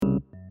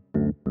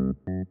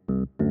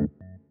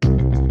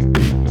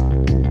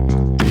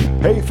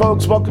Hey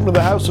folks, welcome to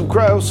the House of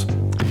Kraus.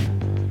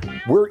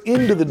 We're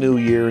into the new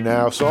year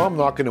now, so I'm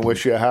not going to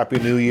wish you a happy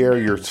new year.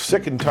 You're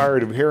sick and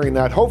tired of hearing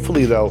that.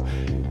 Hopefully, though,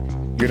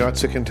 you're not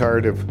sick and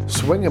tired of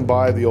swinging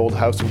by the old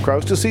House of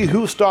Kraus to see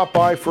who stopped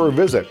by for a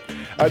visit.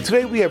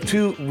 Today we have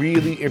two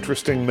really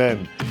interesting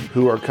men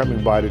who are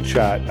coming by to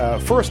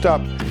chat. First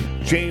up,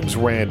 James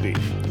Randi.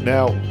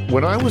 Now,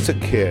 when I was a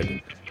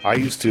kid, I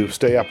used to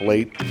stay up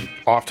late,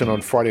 often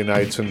on Friday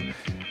nights, and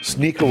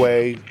sneak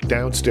away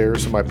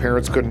downstairs so my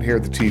parents couldn't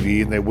hear the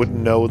TV and they wouldn't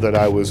know that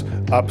I was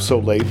up so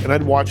late, and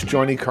I'd watch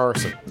Johnny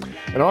Carson.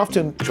 And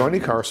often Johnny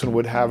Carson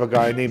would have a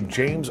guy named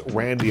James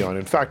Randi on.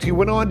 In fact, he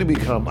went on to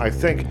become, I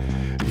think,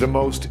 the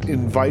most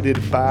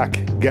invited back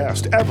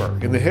guest ever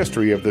in the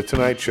history of The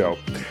Tonight Show.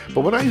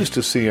 But when I used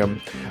to see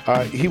him,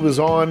 he was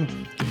on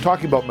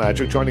talking about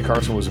magic. Johnny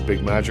Carson was a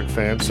big magic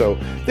fan, so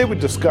they would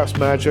discuss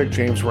magic.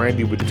 James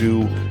Randi would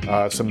do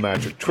some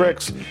magic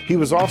tricks. He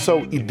was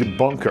also a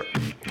debunker.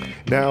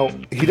 Now,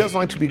 he doesn't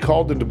like to be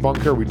called a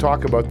debunker. We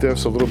talk about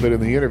this a little bit in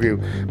the interview,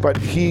 but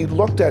he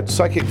looked at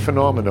psychic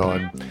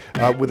phenomenon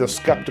with a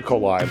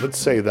skeptical eye, let's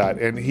say that,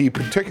 and he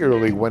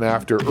particularly went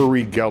after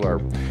Uri Geller,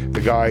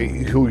 the guy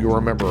who you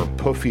remember,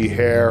 puffy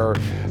hair,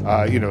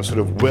 sort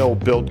of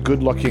well-built,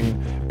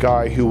 good-looking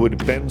guy who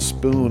would bend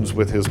spoons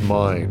with his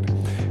mind.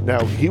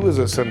 Now, he was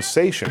a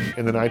sensation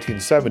in the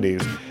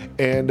 1970s,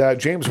 and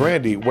James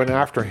Randi went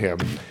after him,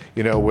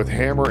 with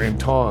hammer and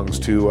tongs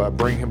to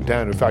bring him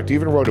down. In fact, he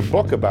even wrote a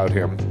book about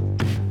him,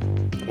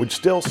 which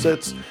still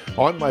sits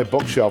on my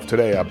bookshelf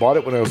today. I bought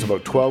it when I was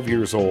about 12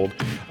 years old.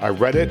 I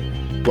read it.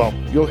 Well,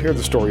 you'll hear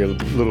the story a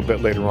little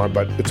bit later on,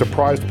 but it's a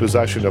prized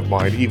possession of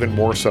mine, even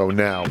more so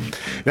now.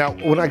 Now,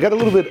 when I got a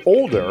little bit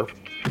older,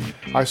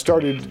 I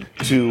started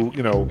to,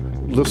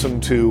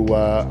 listen to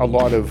a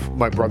lot of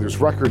my brother's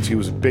records. He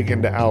was big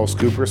into Alice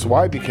Cooper, so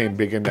I became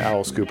big into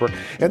Alice Cooper.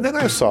 And then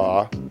I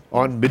saw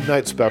on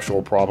Midnight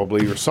Special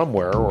probably, or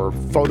somewhere, or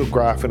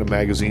photograph in a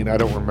magazine, I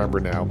don't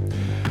remember now,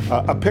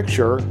 a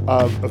picture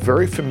of a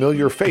very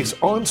familiar face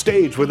on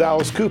stage with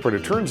Alice Cooper. And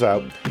it turns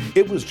out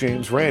it was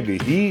James Randi.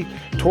 He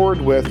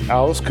toured with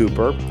Alice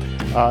Cooper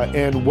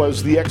and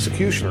was the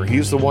executioner.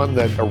 He's the one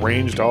that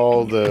arranged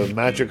all the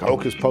magic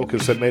hocus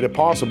pocus that made it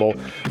possible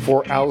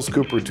for Alice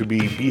Cooper to be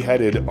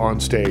beheaded on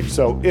stage.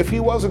 So if he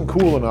wasn't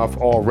cool enough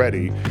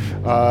already,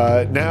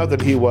 now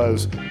that he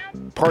was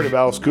part of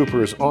Alice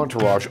Cooper's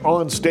entourage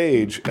on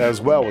stage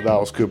as well with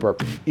Alice Cooper,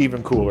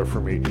 even cooler for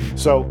me.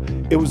 So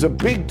it was a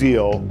big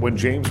deal when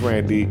James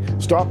Randi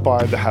stopped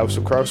by the House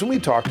of Kraus, and we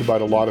talked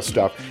about a lot of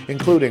stuff,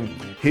 including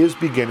his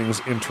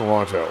beginnings in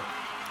Toronto.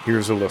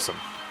 Here's a listen.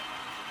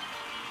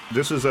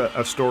 This is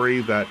a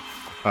story that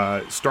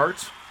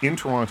starts in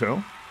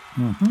Toronto,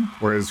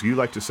 or as you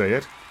like to say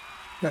it,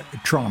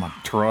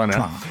 Toronto.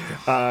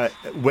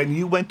 When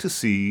you went to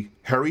see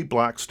Harry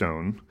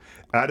Blackstone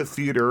at a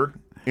theater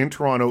in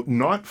Toronto,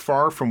 not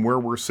far from where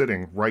we're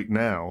sitting right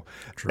now,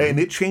 and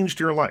it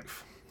changed your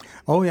life.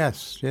 Oh,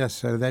 yes.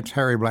 That's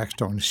Harry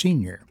Blackstone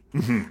Sr.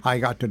 Mm-hmm. I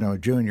got to know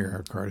Junior,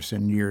 of course,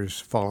 in years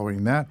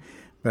following that,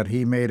 but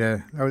he made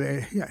a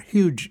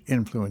huge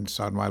influence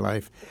on my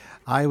life.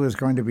 I was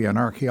going to be an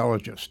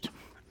archaeologist,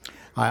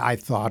 I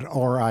thought,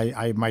 or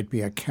I might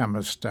be a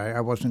chemist. I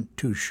wasn't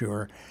too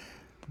sure.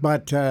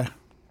 But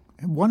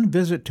one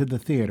visit to the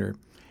theater,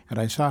 and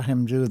I saw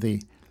him do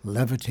the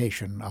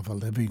levitation of a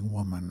living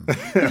woman.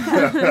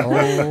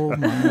 Oh,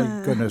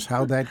 my goodness,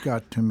 how that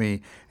got to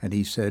me. And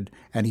he said,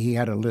 and he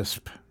had a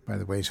lisp, by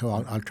the way, so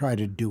I'll try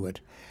to do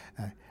it.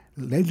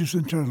 Ladies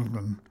and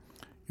gentlemen,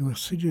 you will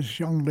see this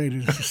young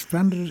lady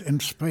suspended in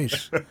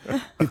space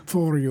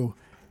before you.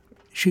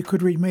 She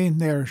could remain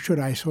there, should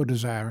I so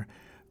desire,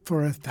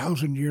 for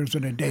 1,000 years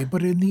and a day.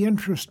 But in the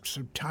interests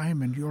of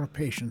time and your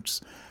patience,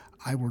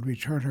 I will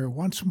return her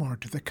once more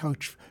to the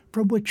couch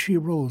from which she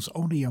rose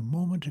only a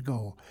moment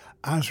ago.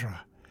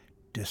 Azra,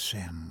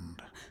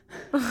 descend.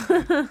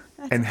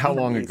 And how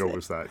long ago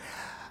was that?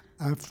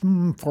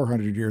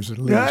 400 years at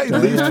least. Yeah,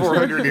 at least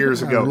 400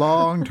 years ago. A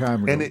long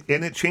time ago.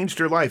 And it changed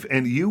your life.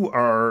 And you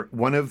are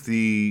one of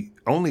the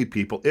only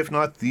people, if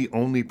not the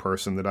only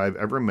person that I've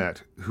ever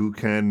met who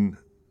can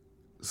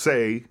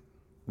say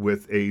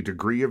with a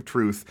degree of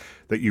truth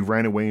that you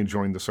ran away and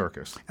joined the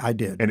circus. I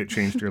did. And it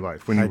changed your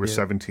life when you were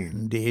 17.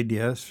 Indeed,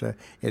 yes.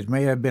 It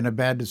may have been a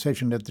bad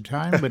decision at the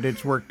time, but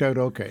it's worked out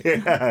okay.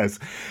 Yes.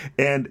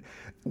 And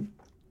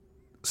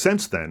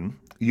since then,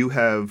 you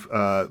have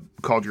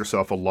called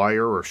yourself a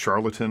liar or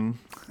charlatan,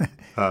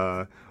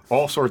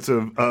 all sorts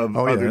of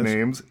other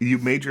names. You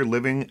made your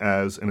living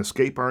as an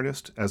escape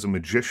artist, as a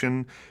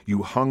magician.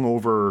 You hung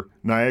over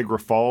Niagara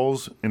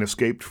Falls and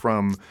escaped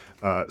from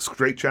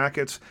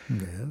straitjackets.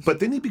 Yes. But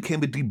then you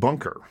became a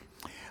debunker.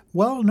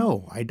 Well,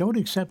 no, I don't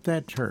accept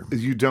that term.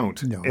 You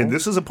don't? No. And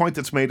this is a point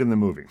that's made in the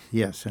movie.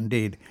 Yes,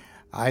 indeed.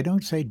 I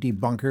don't say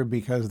debunker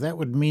because that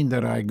would mean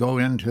that I go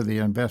into the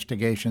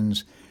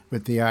investigations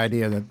with the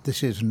idea that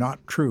this is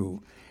not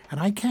true. And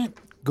I can't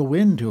go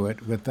into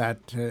it with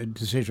that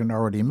decision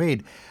already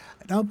made.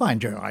 Now,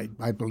 mind you,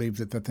 I believe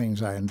that the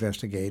things I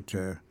investigate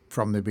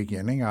from the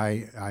beginning,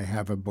 I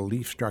have a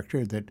belief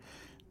structure that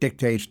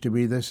dictates to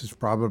me this is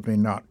probably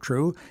not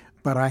true,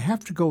 but I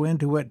have to go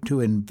into it to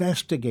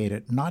investigate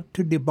it, not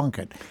to debunk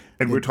it.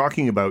 And we're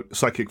talking about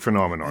psychic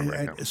phenomenon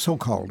right now.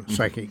 So-called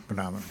psychic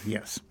phenomenon,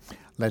 yes.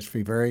 Let's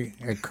be very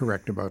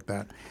correct about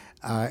that.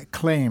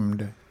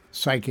 Claimed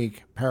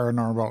psychic,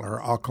 paranormal, or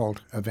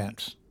occult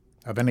events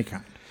of any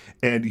kind.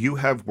 And you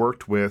have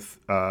worked with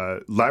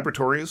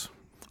laboratories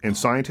and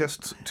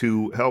scientists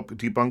to help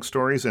debunk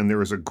stories, and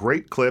there is a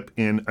great clip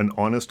in An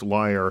Honest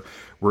Liar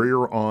where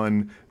you're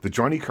on the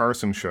Johnny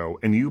Carson show,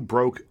 and you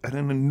broke an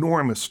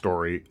enormous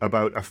story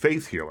about a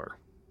faith healer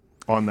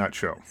on that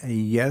show.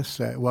 Yes,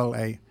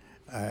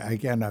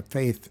 again, a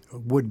faith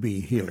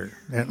would-be healer.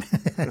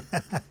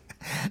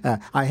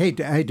 I hate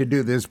to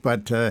do this,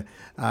 but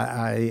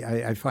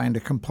I find a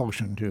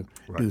compulsion to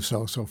do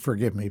so. So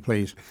forgive me,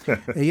 please.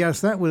 Yes,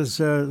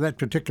 that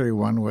particular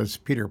one was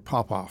Peter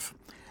Popoff,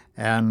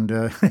 and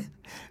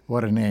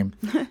what a name!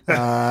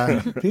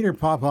 Peter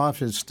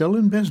Popoff is still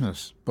in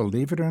business,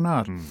 believe it or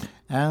not.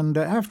 And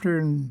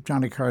after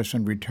Johnny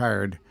Carson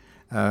retired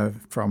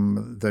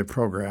from the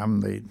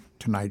program, the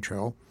Tonight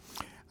Show.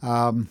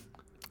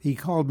 He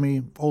called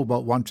me,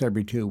 about once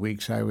every 2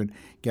 weeks. I would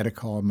get a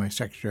call, and my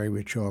secretary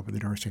would show up at the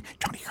door and say,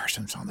 Johnny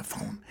Carson's on the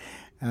phone.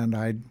 And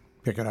I'd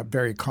pick it up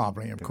very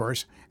calmly, of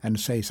course, and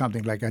say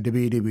something like,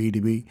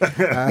 dee-bee.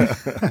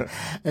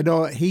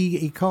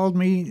 He called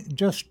me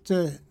just,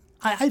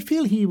 I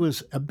feel he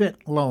was a bit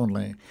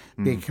lonely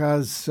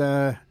because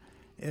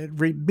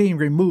being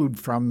removed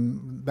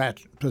from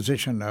that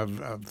position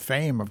of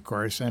fame, of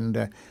course,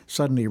 and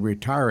suddenly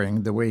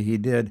retiring the way he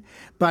did.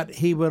 But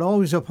he would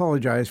always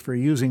apologize for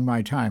using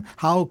my time.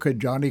 How could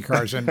Johnny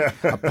Carson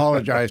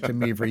apologize to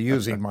me for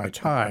using my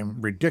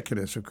time?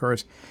 Ridiculous, of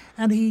course.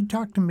 And he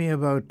talked to me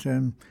about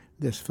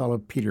this fellow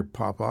Peter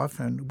Popoff,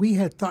 and we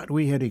had thought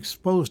we had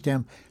exposed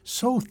him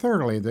so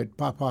thoroughly that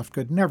Popoff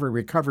could never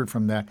recover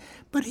from that.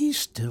 But he's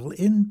still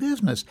in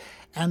business.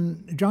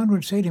 And John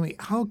would say to me,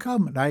 how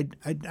come? And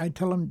I'd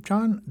tell him,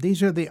 John,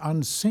 these are the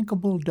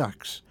unsinkable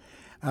ducks.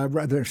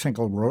 Rather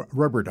sinkable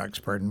rubber ducks,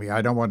 pardon me.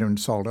 I don't want to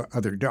insult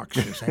other ducks,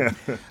 you see.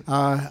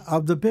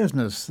 Of the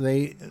business.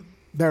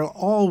 They'll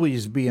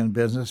always be in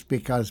business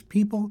because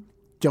people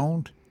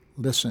don't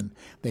listen.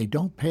 They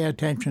don't pay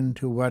attention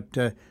to what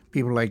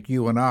people like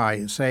you and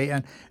I say.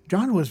 And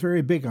John was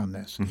very big on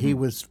this. He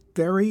was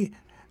very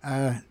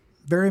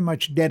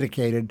much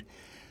dedicated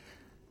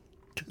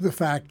to the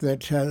fact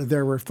that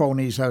there were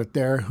phonies out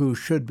there who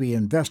should be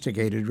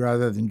investigated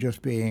rather than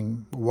just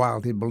being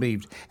wildly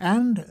believed.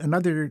 And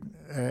another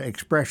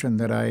expression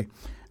that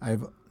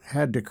I've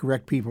had to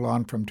correct people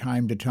on from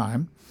time to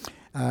time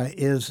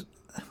is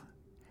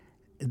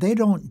they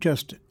don't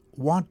just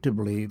want to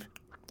believe,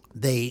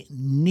 they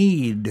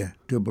need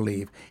to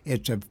believe.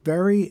 It's a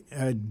very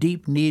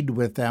deep need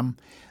with them.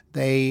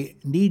 They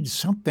need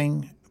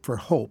something for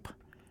hope.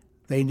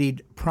 They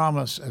need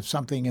promise of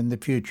something in the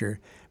future,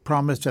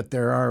 promise that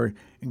there are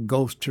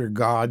ghosts or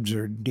gods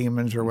or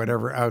demons or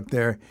whatever out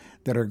there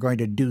that are going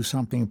to do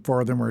something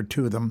for them or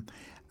to them.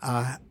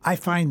 I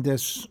find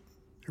this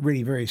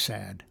really very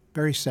sad,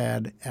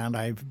 and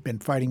I've been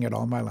fighting it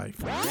all my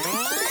life.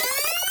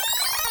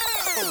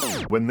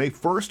 When they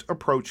first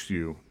approached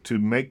you to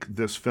make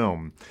this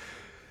film,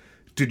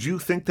 did you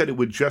think that it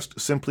would just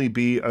simply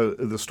be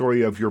the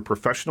story of your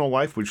professional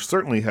life, which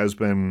certainly has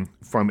been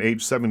from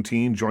age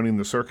 17, joining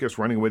the circus,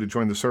 running away to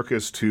join the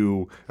circus,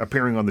 to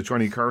appearing on the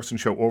Johnny Carson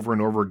show over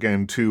and over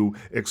again, to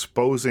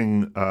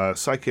exposing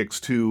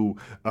psychics, to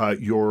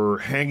your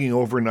hanging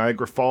over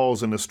Niagara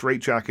Falls in a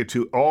straitjacket,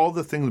 to all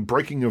the things,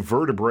 breaking a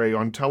vertebrae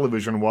on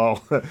television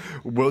while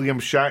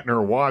William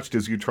Shatner watched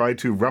as you tried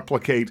to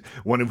replicate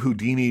one of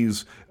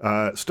Houdini's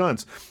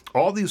stunts?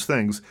 All these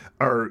things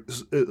are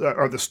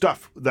the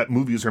stuff that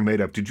movies are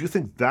made of. Did you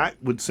think that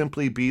would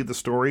simply be the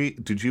story?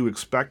 Did you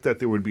expect that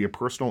there would be a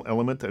personal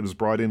element that is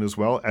brought in as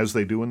well, as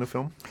they do in the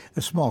film?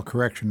 A small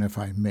correction, if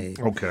I may.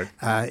 Okay.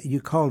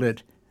 You called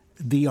it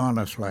The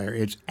Honest Liar.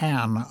 It's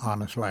An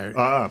Honest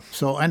Liar.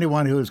 So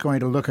anyone who is going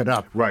to look it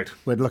up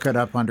would look it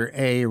up under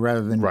A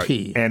rather than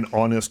T. An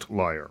Honest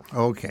Liar.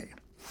 Okay.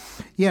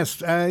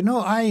 Yes.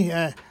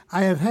 I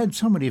have had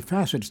so many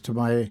facets to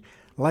my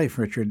life,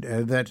 Richard,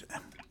 that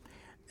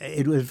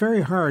it was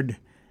very hard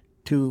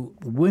to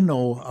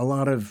winnow a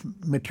lot of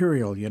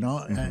material,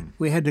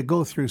 we had to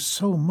go through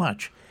so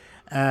much.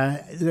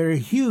 There are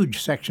huge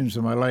sections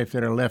of my life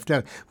that are left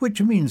out, which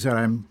means that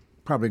I'm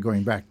probably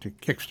going back to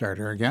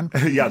Kickstarter again.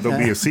 Yeah, there'll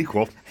be a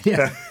sequel.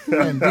 Yeah,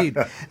 indeed.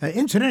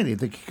 Incidentally,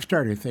 the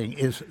Kickstarter thing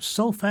is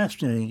so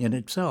fascinating in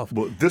itself.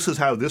 Well, this is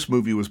how this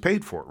movie was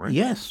paid for, right?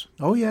 Yes.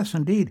 Oh, yes,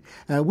 indeed.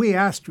 We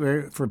asked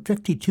for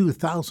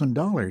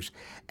 $52,000,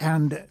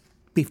 and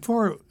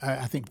before,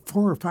 I think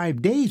 4 or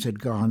 5 days had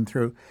gone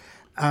through,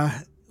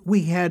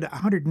 we had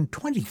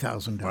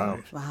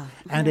 $120,000. Wow.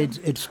 And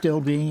it's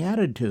still being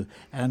added to.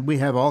 And we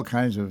have all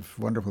kinds of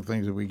wonderful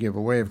things that we give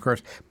away, of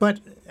course. But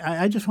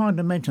I just wanted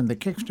to mention the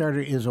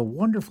Kickstarter is a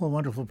wonderful,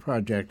 wonderful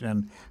project,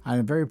 and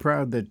I'm very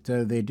proud that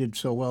they did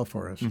so well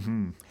for us.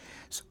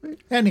 So, in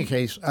any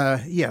case,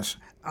 yes,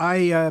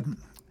 I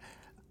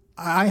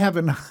have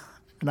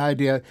an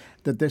idea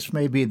that this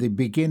may be the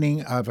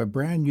beginning of a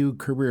brand new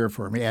career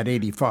for me at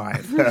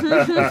 85,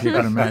 if you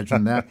can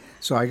imagine that.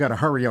 So I got to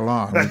hurry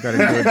along. We've got to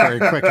do it very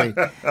quickly.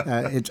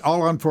 It's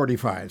all on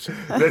 45s.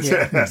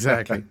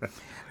 Exactly.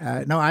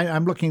 No,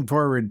 I'm looking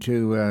forward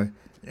to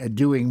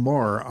doing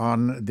more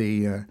on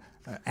the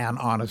An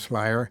Honest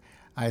Liar.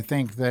 I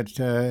think that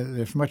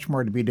there's much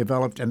more to be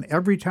developed, and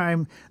every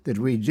time that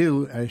we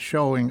do a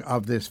showing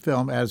of this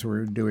film, as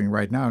we're doing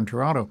right now in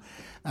Toronto,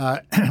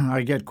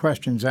 I get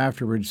questions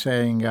afterwards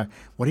saying,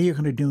 what are you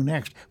going to do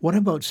next? What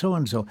about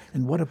so-and-so?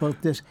 And what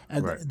about this?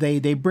 And Right.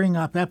 they bring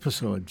up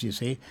episodes, you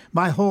see.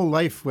 My whole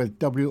life with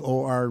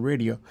WOR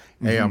Radio,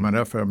 AM and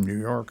FM New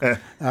York,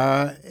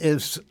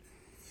 is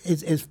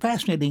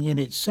fascinating in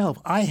itself.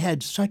 I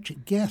had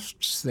such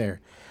guests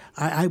there.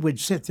 I would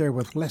sit there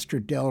with Lester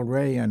Del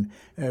Rey and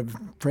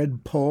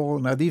Fred Pohl.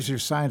 Now, these are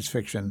science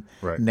fiction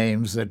Right.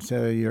 names that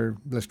your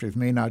listeners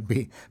may not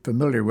be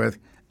familiar with.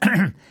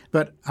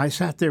 But I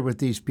sat there with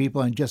these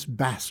people and just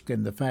basked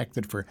in the fact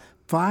that for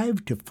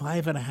 5 to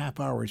 5.5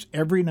 hours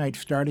every night,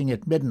 starting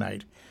at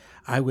midnight,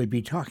 I would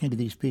be talking to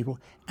these people,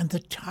 and the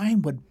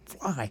time would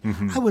fly.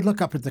 I would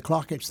look up at the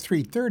clock; it's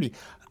 3:30.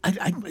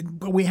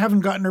 But we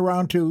haven't gotten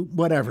around to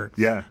whatever.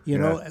 Yeah, you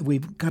know,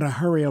 we've got to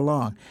hurry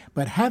along.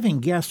 But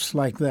having guests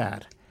like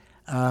that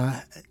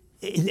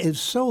it's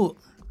so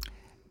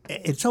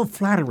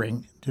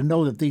flattering to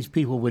know that these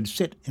people would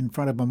sit in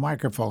front of a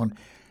microphone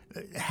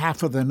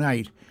half of the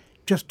night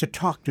just to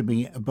talk to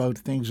me about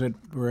things that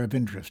were of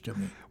interest to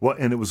me. Well,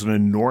 and it was an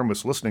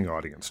enormous listening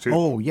audience, too.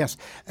 Oh, yes.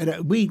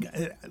 And, we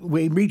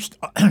reached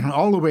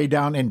all the way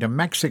down into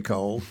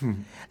Mexico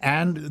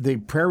and the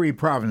prairie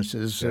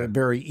provinces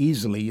very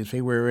easily. You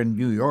see, we're in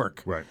New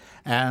York. Right.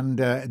 And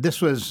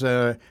this was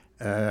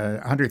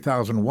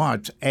 100,000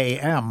 watts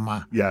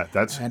AM. Yeah,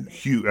 that's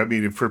huge. I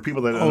mean, for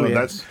people that don't know,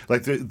 yes. that's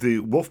like the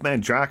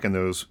Wolfman Jack and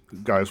those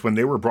guys, when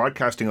they were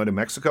broadcasting out of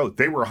Mexico,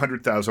 they were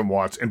 100,000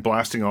 watts and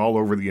blasting all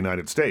over the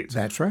United States.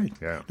 That's right.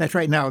 Yeah. That's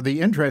right. Now,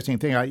 the interesting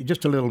thing,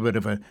 just a little bit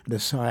of an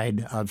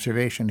aside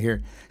observation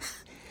here.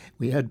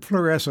 We had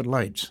fluorescent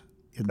lights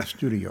in the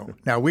studio.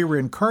 Now, we were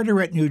in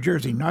Carteret, New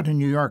Jersey, not in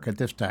New York at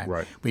this time.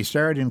 Right. We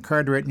started in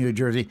Carteret, New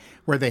Jersey,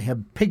 where they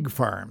have pig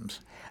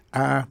farms.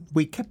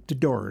 We kept the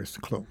doors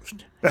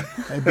closed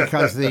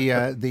because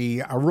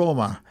the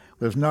aroma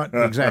was not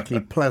exactly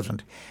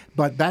pleasant.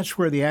 But that's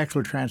where the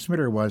actual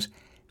transmitter was.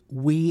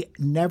 We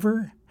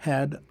never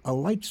had a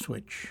light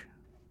switch.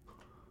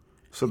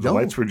 So the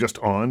lights were just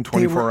on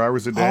 24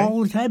 hours a day?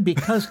 All the time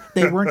because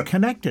they weren't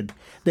connected.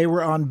 They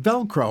were on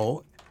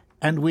Velcro,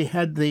 and we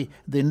had the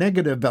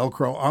negative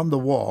Velcro on the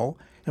wall,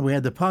 and we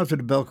had the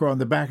positive Velcro on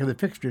the back of the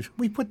fixtures.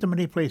 We put them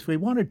any place we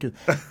wanted to.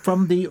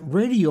 From the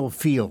radio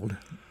field,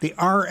 the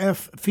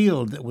RF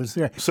field that was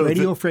there,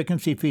 radio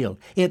frequency field,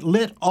 it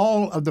lit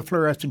all of the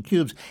fluorescent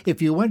cubes.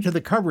 If you went to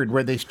the cupboard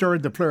where they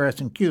stored the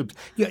fluorescent cubes,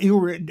 you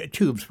were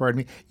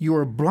you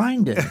were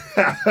blinded.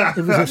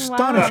 It was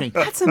astonishing.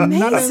 Wow. That's amazing.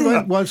 None of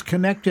it was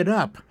connected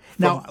up.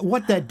 Now,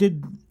 what that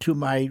did to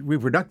my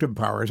reproductive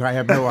powers, I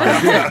have no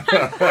idea.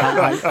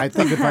 I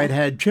think if I'd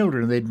had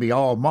children, they'd be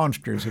all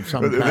monsters of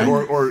some kind.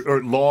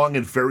 Or long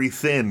and very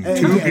thin,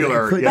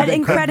 tubular. But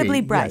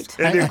incredibly bright.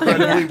 Yes. And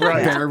incredibly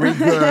bright. Very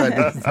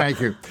good. Thank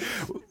you.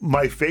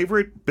 My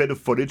favorite bit of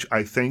footage,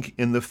 I think,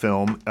 in the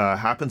film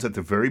happens at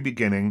the very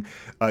beginning.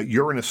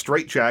 You're in a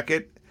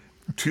straitjacket.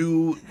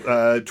 Two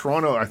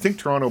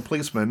Toronto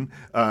policemen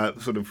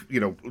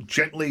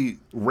gently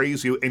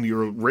raise you, and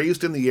you're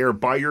raised in the air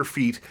by your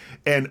feet,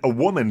 and a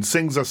woman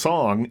sings a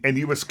song, and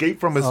you escape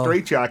from a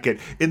straitjacket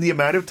in the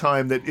amount of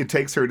time that it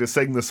takes her to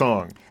sing the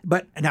song.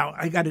 But now,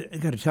 I got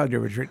to tell you,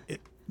 Richard,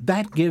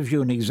 that gives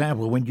you an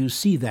example, when you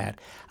see that,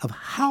 of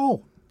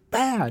how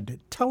bad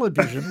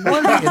television was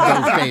in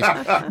those days.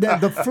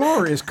 The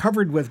floor is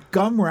covered with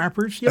gum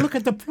wrappers. You look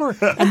at the floor,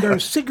 and there are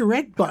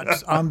cigarette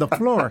butts on the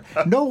floor.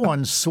 No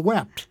one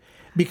swept,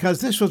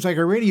 because this was like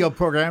a radio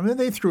program that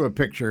they threw a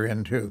picture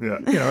into,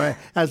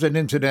 as an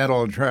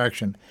incidental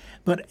attraction.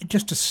 But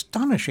just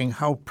astonishing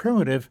how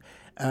primitive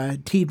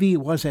TV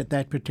was at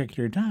that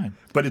particular time.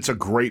 But it's a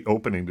great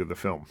opening to the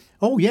film.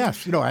 Oh,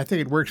 yes. I think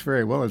it works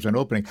very well as an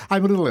opening.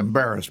 I'm a little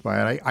embarrassed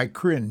by it. I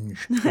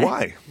cringe.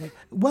 Why?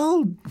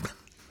 Well,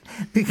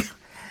 because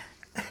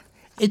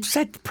it's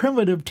such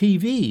primitive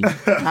TV.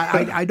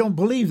 I don't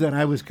believe that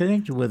I was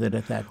connected with it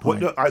at that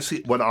point.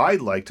 What I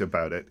liked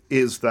about it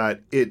is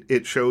that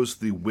it shows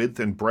the width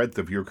and breadth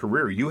of your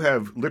career. You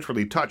have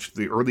literally touched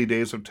the early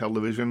days of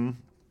television,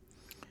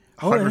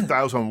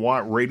 100,000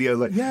 watt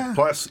radio.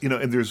 Plus,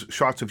 and there's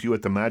shots of you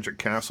at the Magic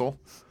Castle,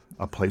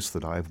 a place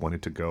that I've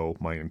wanted to go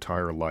my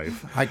entire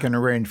life. I can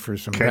arrange for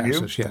some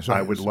passes. Yes,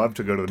 I would love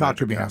to go to the Talk Magic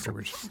to me Castle.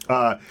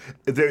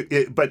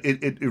 Afterwards. But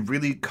it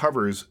really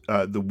covers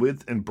the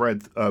width and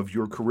breadth of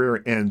your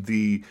career and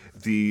the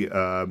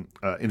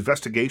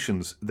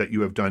investigations that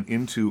you have done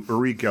into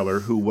Uri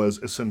Geller, who was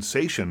a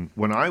sensation.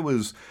 When I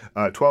was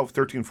 12,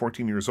 13,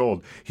 14 years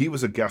old, he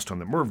was a guest on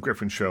the Merv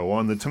Griffin Show,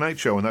 on the Tonight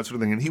Show, and that sort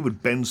of thing, and he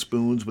would bend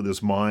spoons with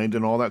his mind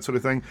and all that sort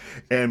of thing.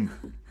 And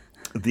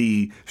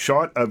the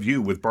shot of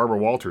you with Barbara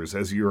Walters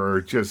as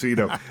you're just,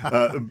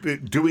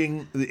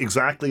 doing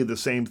exactly the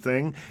same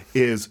thing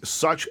is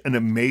such an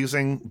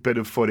amazing bit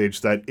of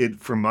footage that it,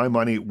 for my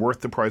money,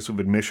 worth the price of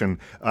admission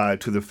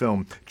to the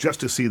film just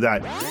to see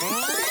that.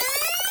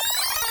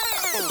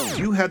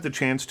 You had the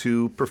chance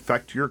to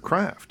perfect your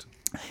craft.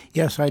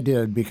 Yes, I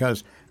did,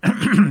 because,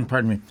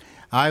 pardon me,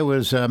 I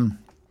was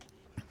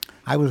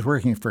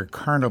working for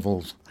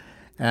Carnivals,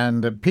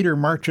 and Peter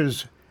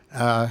March's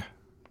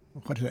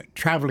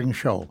traveling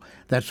show.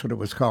 That's what it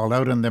was called,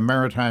 out in the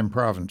Maritime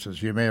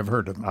Provinces. You may have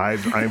heard of them.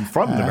 I'm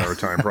from the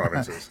Maritime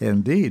Provinces.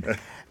 Indeed.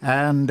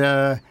 And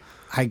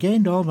I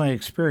gained all my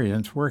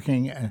experience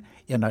working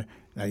in a,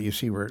 you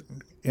see, we're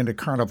into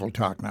carnival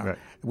talk now. Right.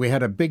 We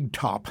had a big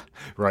top.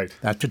 Right.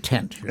 That's a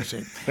tent, you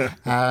see.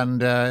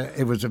 And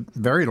it was a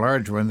very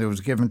large one that was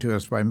given to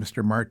us by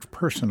Mr. March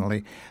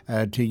personally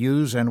to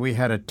use. And we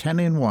had a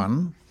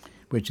 10-in-1,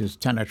 which is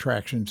 10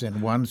 attractions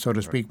in one, so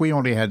to speak. We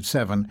only had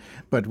 7,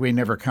 but we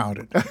never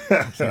counted.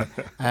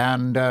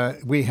 And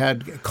we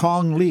had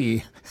Kong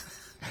Lee,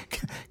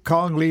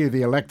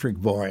 the electric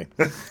boy,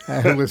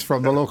 who was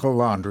from the local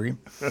laundry,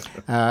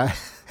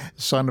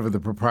 son of the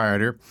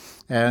proprietor.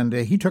 And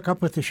he took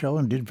up with the show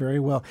and did very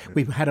well.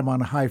 We had him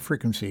on a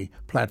high-frequency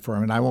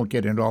platform, and I won't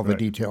get into all the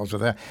details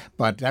of that,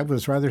 but that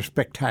was rather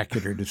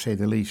spectacular, to say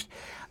the least.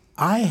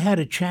 I had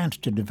a chance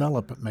to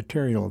develop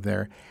material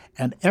there,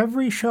 and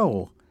every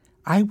show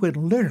I would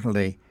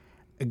literally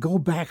go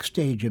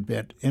backstage a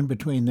bit in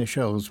between the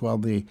shows while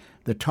the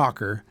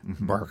talker,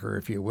 Barker,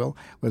 if you will,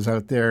 was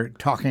out there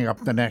talking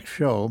up the next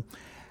show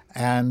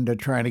and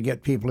trying to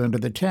get people into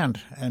the tent,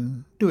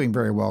 and doing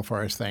very well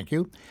for us, thank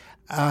you.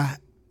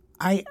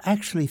 I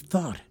actually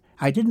thought,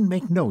 I didn't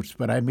make notes,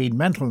 but I made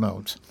mental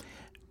notes.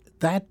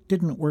 That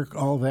didn't work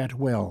all that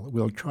well.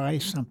 We'll try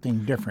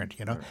something different,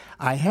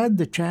 I had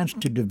the chance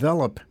to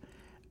develop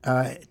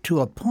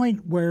to a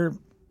point where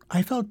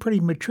I felt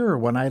pretty mature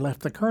when I left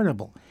the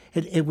carnival.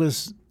 It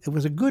was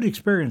a good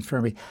experience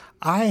for me.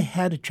 I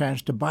had a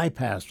chance to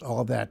bypass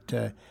all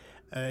that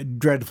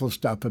dreadful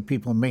stuff of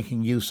people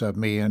making use of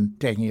me and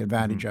taking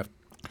advantage of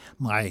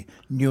my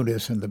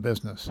newness in the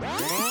business.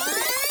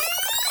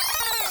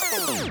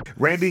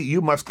 Randy,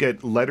 you must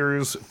get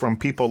letters from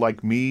people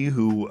like me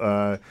who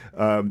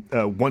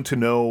want to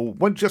know,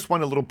 just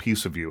want a little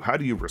piece of you. How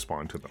do you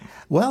respond to them?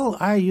 Well,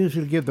 I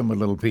usually give them a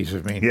little piece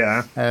of me.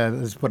 Yeah.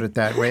 Let's put it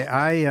that way.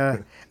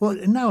 Well,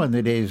 now in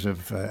the days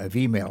of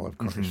email, of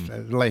course,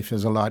 life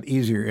is a lot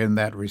easier in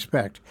that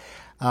respect.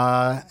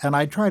 And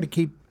I try to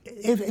keep,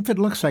 if it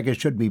looks like it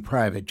should be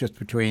private, just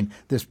between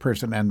this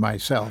person and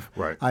myself,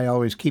 right. I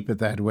always keep it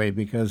that way,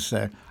 because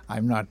I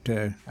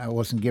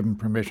wasn't given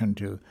permission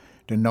to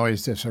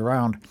noise this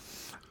around.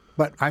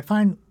 But I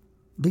find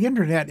the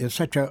internet is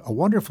such a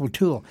wonderful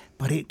tool,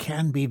 but it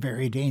can be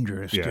very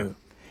dangerous too.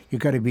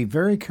 You've got to be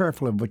very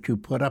careful of what you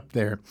put up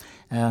there.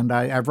 And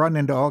I've run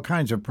into all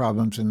kinds of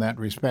problems in that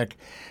respect.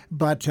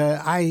 But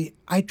I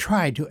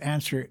try to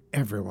answer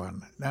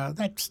everyone. Now,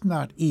 that's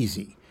not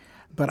easy,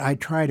 but I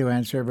try to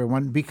answer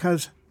everyone,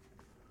 because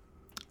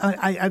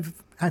I've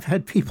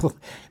had people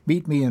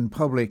meet me in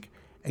public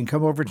and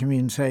come over to me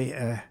and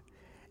say,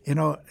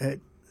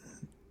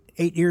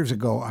 8 years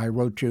ago, I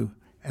wrote you,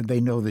 and they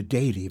know the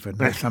date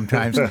even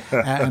sometimes.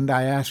 And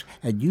I ask,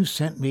 and you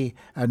sent me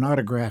an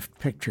autographed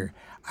picture.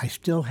 I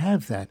still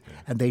have that.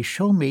 And they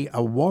show me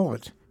a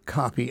wallet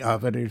copy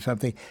of it or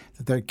something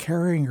that they're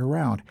carrying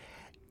around.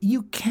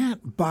 You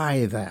can't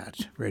buy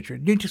that,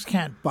 Richard. You just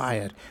can't buy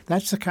it.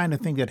 That's the kind of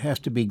thing that has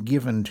to be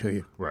given to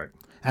you. Right.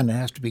 And it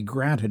has to be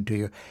granted to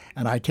you.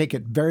 And I take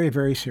it very,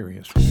 very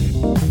seriously.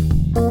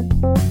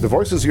 The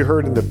voices you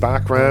heard in the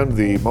background,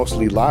 the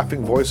mostly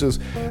laughing voices,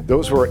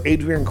 those were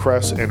Adrian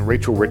Kress and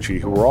Rachel Ritchie,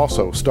 who were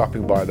also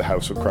stopping by the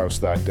House of Krause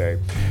that day.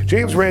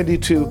 James Randi,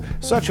 too,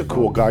 such a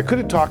cool guy. Could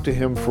have talked to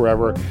him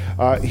forever.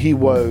 He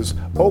was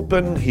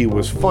open, he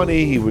was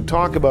funny, he would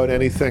talk about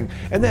anything.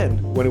 And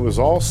then, when it was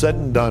all said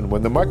and done,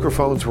 when the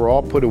microphones were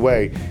all put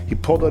away, he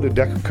pulled out a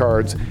deck of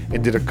cards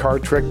and did a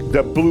card trick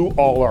that blew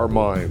all our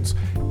minds.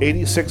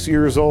 86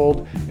 years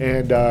old,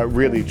 and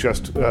really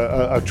just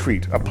a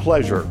treat, a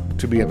pleasure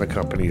to be in the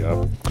company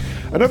of.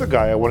 Another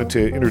guy I wanted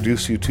to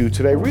introduce you to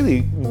today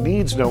really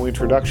needs no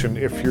introduction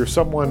if you're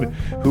someone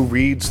who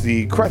reads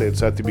the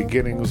credits at the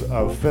beginnings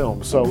of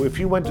films. So if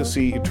you went to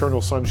see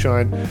Eternal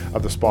Sunshine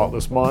of the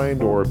Spotless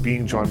Mind, or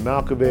Being John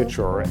Malkovich,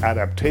 or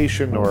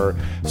Adaptation, or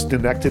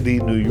Schenectady,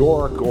 New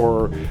York,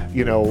 or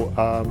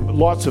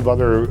lots of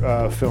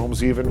other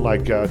films, even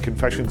like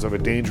Confessions of a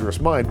Dangerous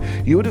Mind,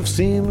 you would have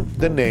seen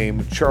the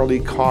name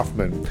Charlie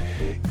Kaufman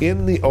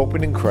in the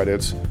opening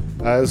credits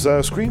as a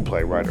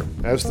screenplay writer,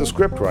 as the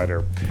script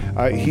writer.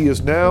 He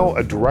is now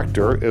a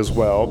director as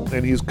well,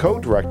 and he's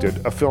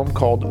co-directed a film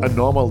called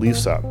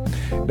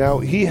Anomalisa. Now,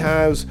 he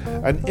has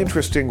an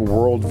interesting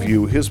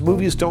worldview. His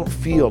movies don't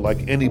feel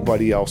like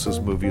anybody else's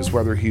movies,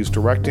 whether he's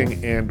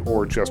directing and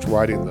or just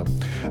writing them.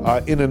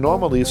 In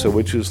Anomalisa,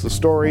 which is the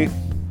story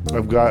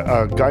of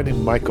a guy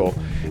named Michael,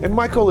 and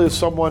Michael is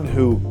someone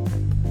who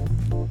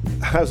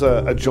has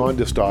a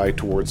jaundiced eye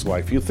towards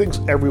life. He thinks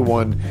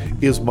everyone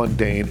is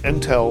mundane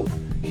until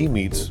he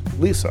meets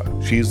Lisa.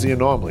 She's the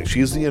anomaly.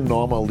 She's the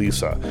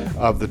Anomalisa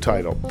of the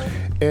title.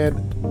 And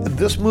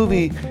this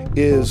movie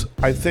is,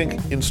 I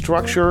think, in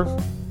structure,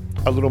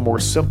 a little more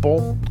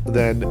simple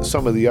than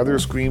some of the other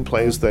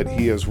screenplays that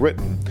he has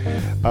written,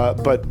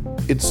 but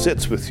it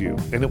sits with you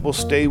and it will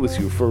stay with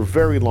you for a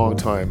very long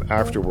time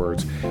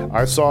afterwards.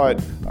 I saw it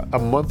a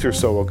month or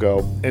so ago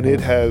and it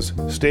has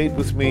stayed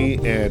with me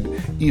and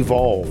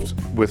evolved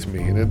with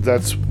me, and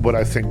that's what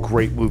I think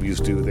great movies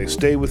do. They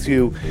stay with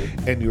you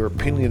and your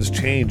opinions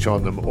change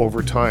on them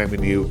over time,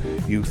 and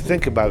you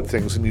think about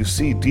things and you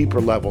see deeper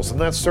levels, and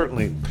that's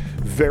certainly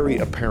very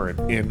apparent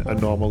in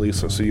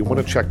Anomalisa, so you want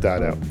to check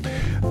that out.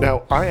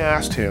 Now, I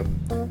asked him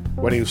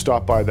when he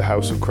stopped by the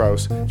House of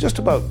Kraus just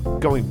about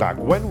going back.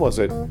 When was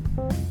it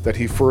that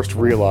he first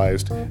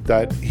realized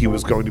that he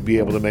was going to be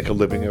able to make a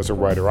living as a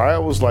writer? I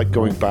always like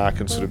going back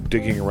and sort of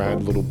digging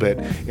around a little bit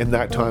in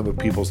that time of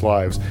people's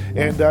lives,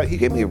 and he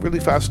gave me a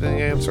really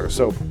fascinating answer.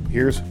 So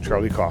here's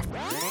Charlie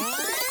Kaufman.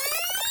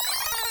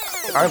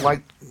 I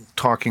like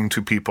talking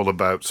to people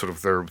about sort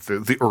of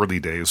the early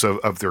days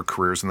of their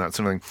careers and that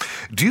sort of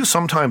thing. Do you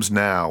sometimes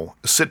now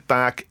sit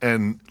back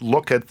and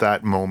look at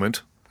that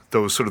moment,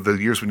 those sort of the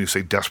years when you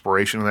say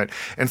desperation and that,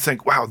 and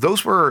think, wow,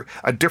 those were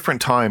a different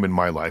time in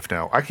my life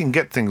now. I can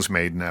get things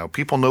made now.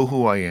 People know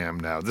who I am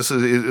now.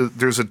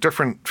 There's a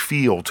different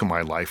feel to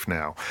my life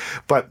now.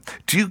 But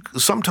do you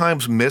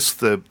sometimes miss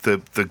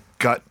the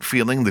gut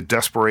feeling, the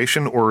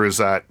desperation, or is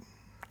that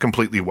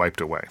completely wiped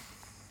away?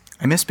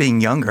 I miss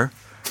being younger.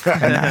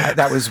 And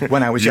that was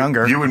when I was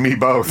younger. You and me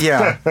both.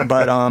 Yeah.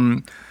 But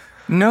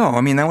no,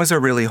 I mean, that was a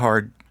really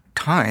hard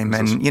time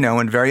and,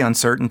 and very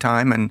uncertain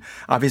time. And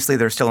obviously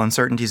there's still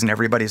uncertainties in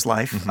everybody's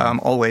life,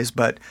 always.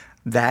 But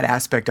that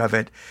aspect of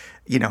it,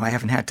 I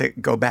haven't had to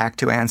go back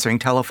to answering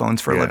telephones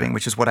for a living,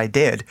 which is what I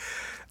did.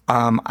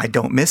 I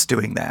don't miss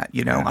doing that.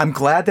 I'm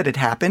glad that it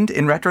happened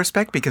in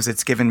retrospect because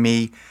it's given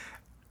me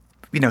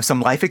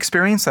some life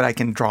experience that I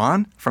can draw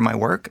on from my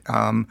work.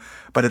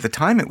 But at the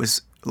time it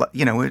was,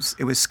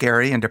 it was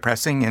scary and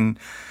depressing and,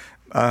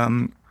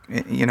 and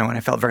I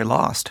felt very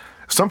lost.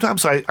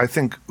 Sometimes I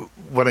think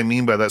what I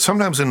mean by that,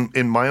 sometimes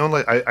in my own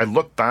life, I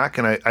look back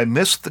and I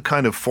miss the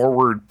kind of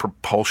forward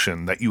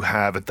propulsion that you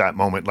have at that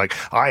moment. Like,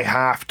 I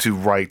have to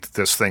write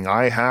this thing.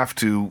 I have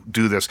to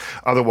do this.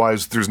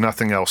 Otherwise, there's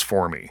nothing else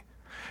for me.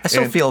 I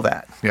still feel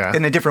that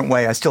in a different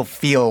way. I still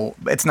feel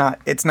it's not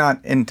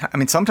I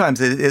mean,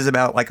 sometimes it is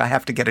about like I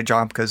have to get a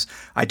job because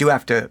I do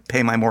have to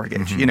pay my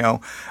mortgage,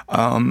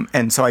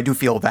 and so I do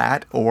feel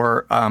that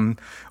or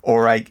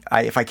I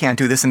if I can't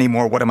do this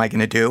anymore, what am I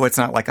going to do? It's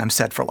not like I'm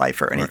set for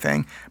life or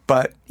anything,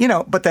 but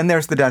then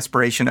there's the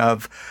desperation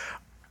of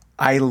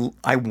I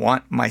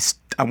want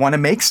to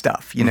make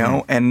stuff,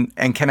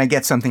 and can I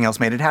get something else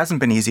made? It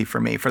hasn't been easy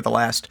for me for the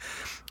last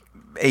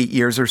 8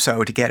 years or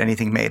so to get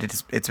anything made.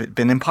 It's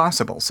been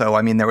impossible. So,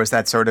 I mean, there was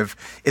that sort of,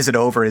 is it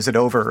over? Is it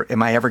over?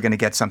 Am I ever going to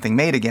get something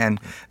made again?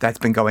 That's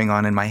been going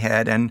on in my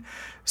head. And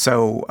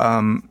so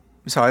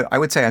I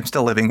would say I'm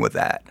still living with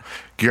that.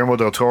 Guillermo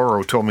del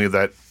Toro told me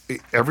that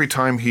every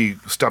time he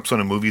steps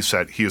on a movie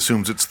set, he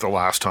assumes it's the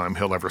last time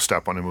he'll ever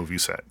step on a movie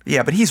set.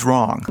 Yeah, but he's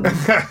wrong.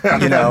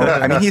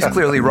 I mean, he's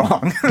clearly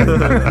wrong.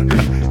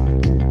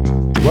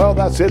 Well,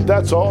 that's it.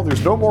 That's all.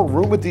 There's no more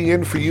room at the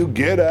inn for you.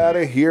 Get out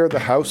of here. The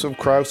House of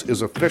Kraus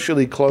is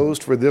officially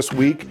closed for this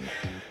week.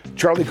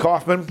 Charlie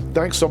Kaufman,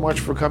 thanks so much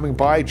for coming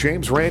by.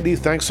 James Randi,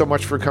 thanks so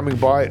much for coming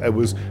by. It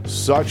was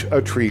such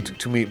a treat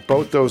to meet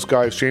both those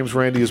guys. James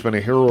Randi has been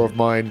a hero of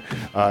mine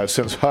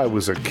since I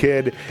was a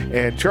kid.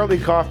 And Charlie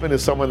Kaufman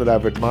is someone that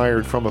I've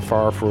admired from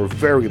afar for a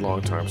very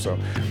long time. So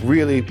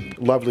really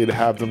lovely to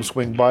have them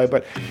swing by.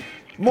 But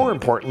more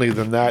importantly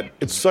than that,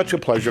 it's such a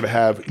pleasure to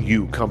have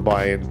you come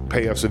by and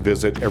pay us a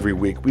visit every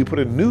week. We put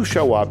a new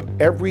show up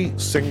every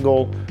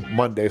single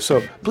Monday.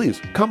 So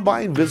please come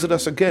by and visit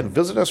us again.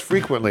 Visit us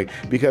frequently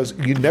because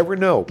you never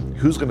know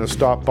who's going to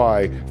stop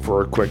by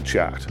for a quick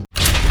chat.